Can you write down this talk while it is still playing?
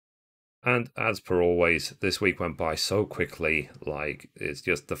And as per always, this week went by so quickly. Like, it's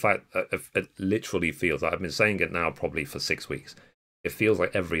just the fact that it literally feels like I've been saying it now probably for 6 weeks. It feels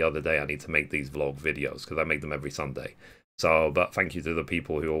like every other day I need to make these vlog videos because I make them every Sunday. So, but thank you to the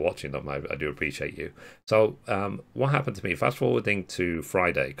people who are watching them. I do appreciate you. So, what happened to me? Fast forwarding to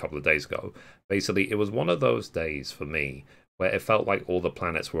Friday, a couple of days ago, basically, it was one of those days for me where it felt like all the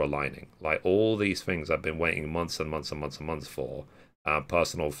planets were aligning. Like all these things I've been waiting months and months and months and months for,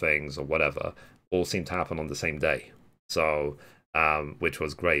 personal things or whatever, all seem to happen on the same day. So, which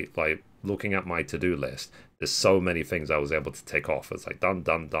was great. Like looking at my to-do list, there's so many things I was able to take off. It's like done,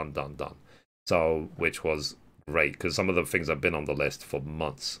 done, done, done, done. So, which was great because some of the things have been on the list for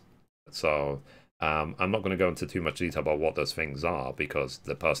months. So, I'm not going to go into too much detail about what those things are because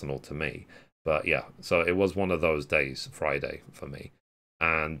they're personal to me. But yeah, so it was one of those days, Friday for me,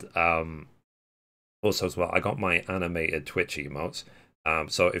 and also as well, I got my animated Twitch emotes.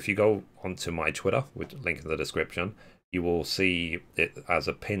 So if you go onto my Twitter, with link in the description, you will see it as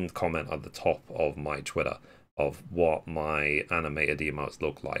a pinned comment at the top of my Twitter of what my animated emotes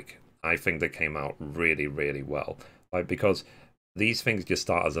look like. I think they came out really, really well. Like because these things just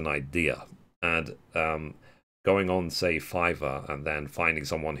start as an idea, and going on say Fiverr and then finding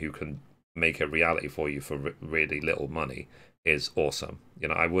someone who can make a reality for you for really little money is awesome. You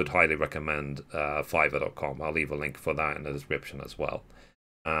know, I would highly recommend Fiverr.com. I'll leave a link for that in the description as well,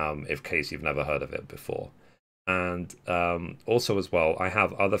 if case you've never heard of it before. And also as well, I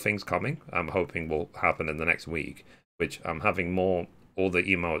have other things coming. I'm hoping will happen in the next week, which I'm having more all the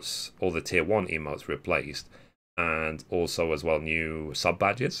emotes, all the tier 1 emotes replaced, and also as well new sub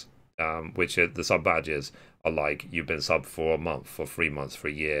badges. Which are, the sub badges are like you've been sub for a month, for 3 months, for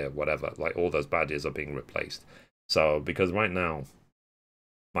a year, whatever. Like all those badges are being replaced. So because right now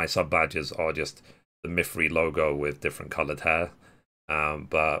my sub badges are just the Mithrie logo with different colored hair.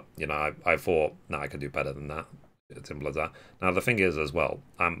 But you know, I thought, no, I could do better than that. It's simple as that. Now the thing is as well,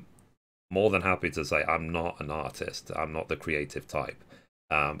 I'm more than happy to say I'm not an artist. I'm not the creative type.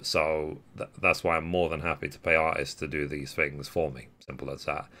 So that's why I'm more than happy to pay artists to do these things for me. Simple as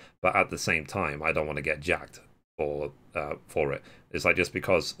that. But at the same time, I don't want to get jacked for it. It's like just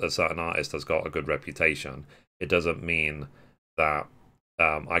because a certain artist has got a good reputation, it doesn't mean that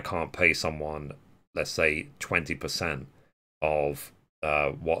I can't pay someone, let's say 20% of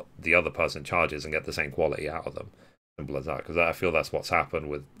what the other person charges and get the same quality out of them. Simple as that. Because I feel that's what's happened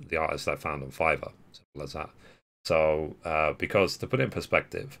with the artists I found on Fiverr. Simple as that. So, because to put it in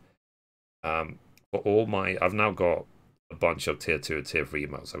perspective, for all my, I've now got a bunch of tier 2 and tier 3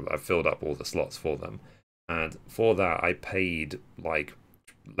 emotes. I've filled up all the slots for them. And for that, I paid like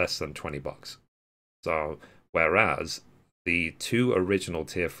less than $20. So, whereas the 2 original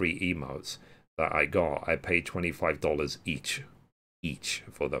tier 3 emotes that I got, I paid $25 each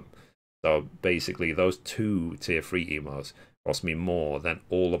for them. So basically, those 2 tier 3 emotes cost me more than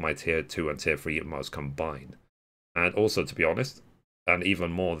all of my tier 2 and tier 3 emotes combined. And also, to be honest, and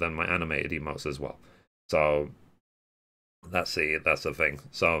even more than my animated emotes as well. So that's the thing.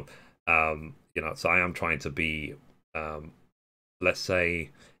 So you know, so I am trying to be let's say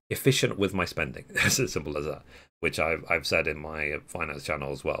efficient with my spending. It's as simple as that, which I've said in my finance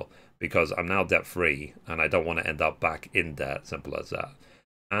channel as well, because I'm now debt free and I don't want to end up back in debt. Simple as that.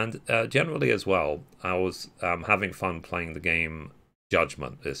 And generally as well, I was having fun playing the game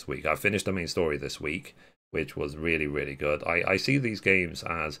Judgment this week. I finished the main story this week, which was really, really good. I see these games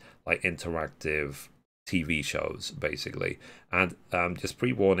as like interactive TV shows, basically. And just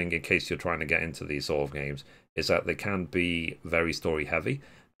pre-warning in case you're trying to get into these sort of games, is that they can be very story heavy.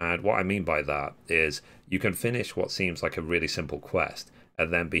 And what I mean by that is you can finish what seems like a really simple quest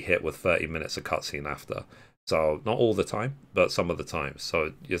and then be hit with 30 minutes of cutscene after. So not all the time, but some of the times. So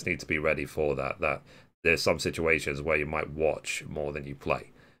you just need to be ready for that. That there's some situations where you might watch more than you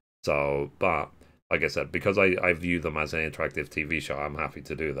play. So, but like I said, because I view them as an interactive TV show, I'm happy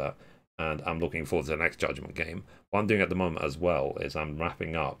to do that. And I'm looking forward to the next Judgment game. What I'm doing at the moment as well is I'm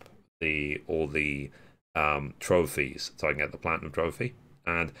wrapping up all the trophies so I can get the Platinum Trophy.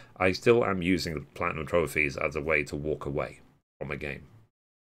 And I still am using the Platinum Trophies as a way to walk away from a game.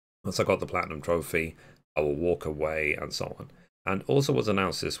 Once I got the Platinum Trophy, I will walk away and so on. And also what's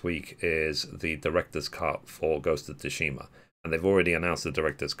announced this week is the director's cut for Ghost of Tsushima. And they've already announced the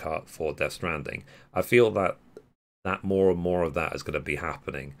director's cut for Death Stranding. I feel that more and more of that is going to be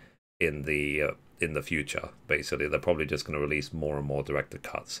happening in the future. Basically, they're probably just going to release more and more director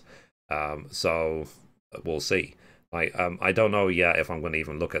cuts. So we'll see. I don't know yet if I'm going to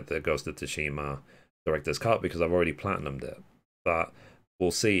even look at the Ghost of Tsushima director's cut because I've already platinumed it. But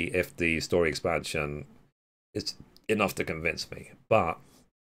we'll see if the story expansion is enough to convince me. But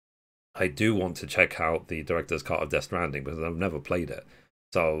I do want to check out the director's cut of Death Stranding because I've never played it.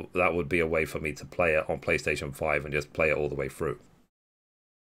 So that would be a way for me to play it on PlayStation 5 and just play it all the way through.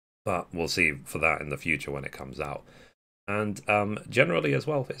 But we'll see for that in the future when it comes out. And generally as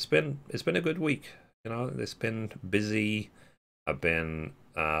well, it's been a good week. You know, it's been busy. I've been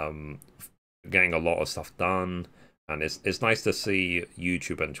getting a lot of stuff done, and it's nice to see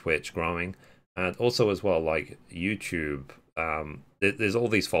YouTube and Twitch growing, and also as well like YouTube. There's all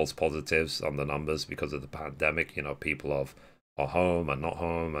these false positives on the numbers because of the pandemic. You know, people are home and not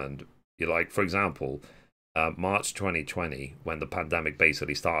home, and you like, for example, March 2020, when the pandemic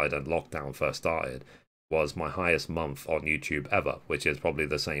basically started and lockdown first started, was my highest month on YouTube ever, which is probably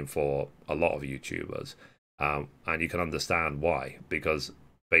the same for a lot of YouTubers. And you can understand why, because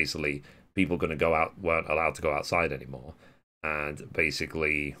basically people going to go out weren't allowed to go outside anymore, and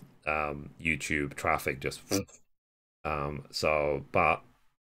basically YouTube traffic just so. But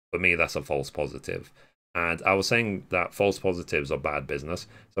for me, that's a false positive. And I was saying that false positives are bad business.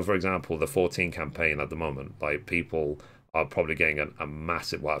 So, for example, the 14 campaign at the moment, like people are probably getting a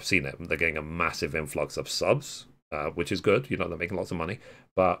massive, well, I've seen it, they're getting a massive influx of subs, which is good, you know, they're making lots of money.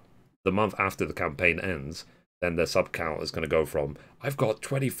 But the month after the campaign ends, then their sub count is going to go from, I've got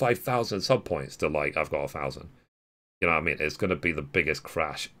 25,000 sub points to like, I've got 1,000. You know what I mean? It's going to be the biggest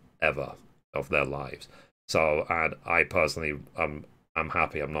crash ever of their lives. So, and I personally, I'm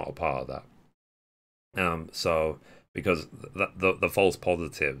happy I'm not a part of that. So because the false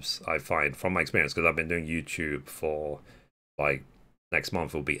positives I find from my experience, because I've been doing YouTube for like next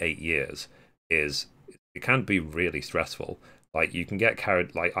month will be 8 years, is it can be really stressful. Like you can get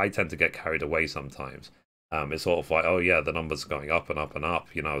carried, like I tend to get carried away sometimes. It's sort of like, oh yeah, the numbers are going up and up and up.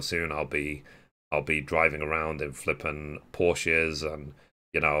 You know, soon I'll be driving around in flipping Porsches, and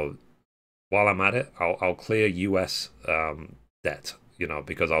you know, while I'm at it, I'll clear US debt. You know,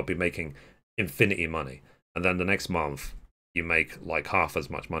 because I'll be making infinity money, and then the next month you make like half as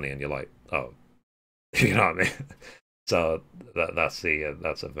much money, and you're like, oh, you know what I mean? So that's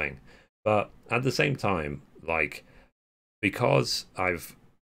the thing. But at the same time, like, because I've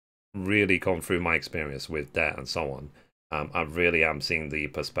really gone through my experience with debt and so on, I really am seeing the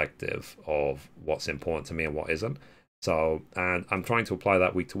perspective of what's important to me and what isn't. So, and I'm trying to apply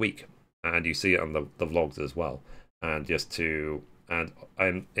that week to week, and you see it on the vlogs as well, and and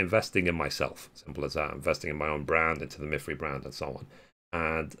I'm investing in myself, simple as that. Investing in my own brand, into the Mithrie brand, and so on.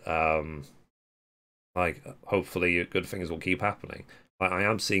 And like, hopefully, good things will keep happening. Like, I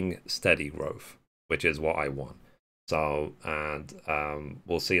am seeing steady growth, which is what I want. So, and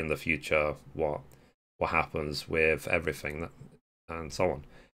we'll see in the future what happens with everything and so on.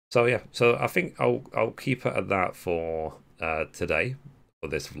 So yeah, so I think I'll keep it at that for today, for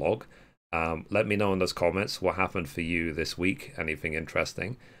this vlog. Let me know in those comments what happened for you this week, anything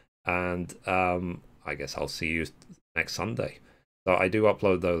interesting, and I guess I'll see you next Sunday. So I do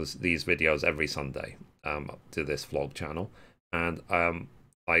upload these videos every Sunday to this vlog channel, and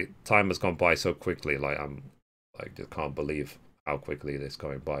like, time has gone by so quickly. Like, I just can't believe how quickly this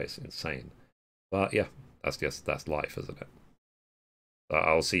going by. It's insane. But yeah, that's life, isn't it? So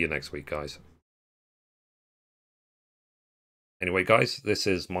I'll see you next week, guys. Anyway, guys, this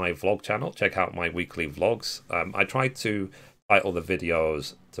is my vlog channel. Check out my weekly vlogs. I try to title the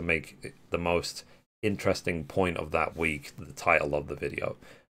videos to make the most interesting point of that week the title of the video.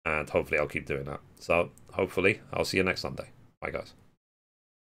 And hopefully I'll keep doing that. So hopefully I'll see you next Sunday. Bye, guys.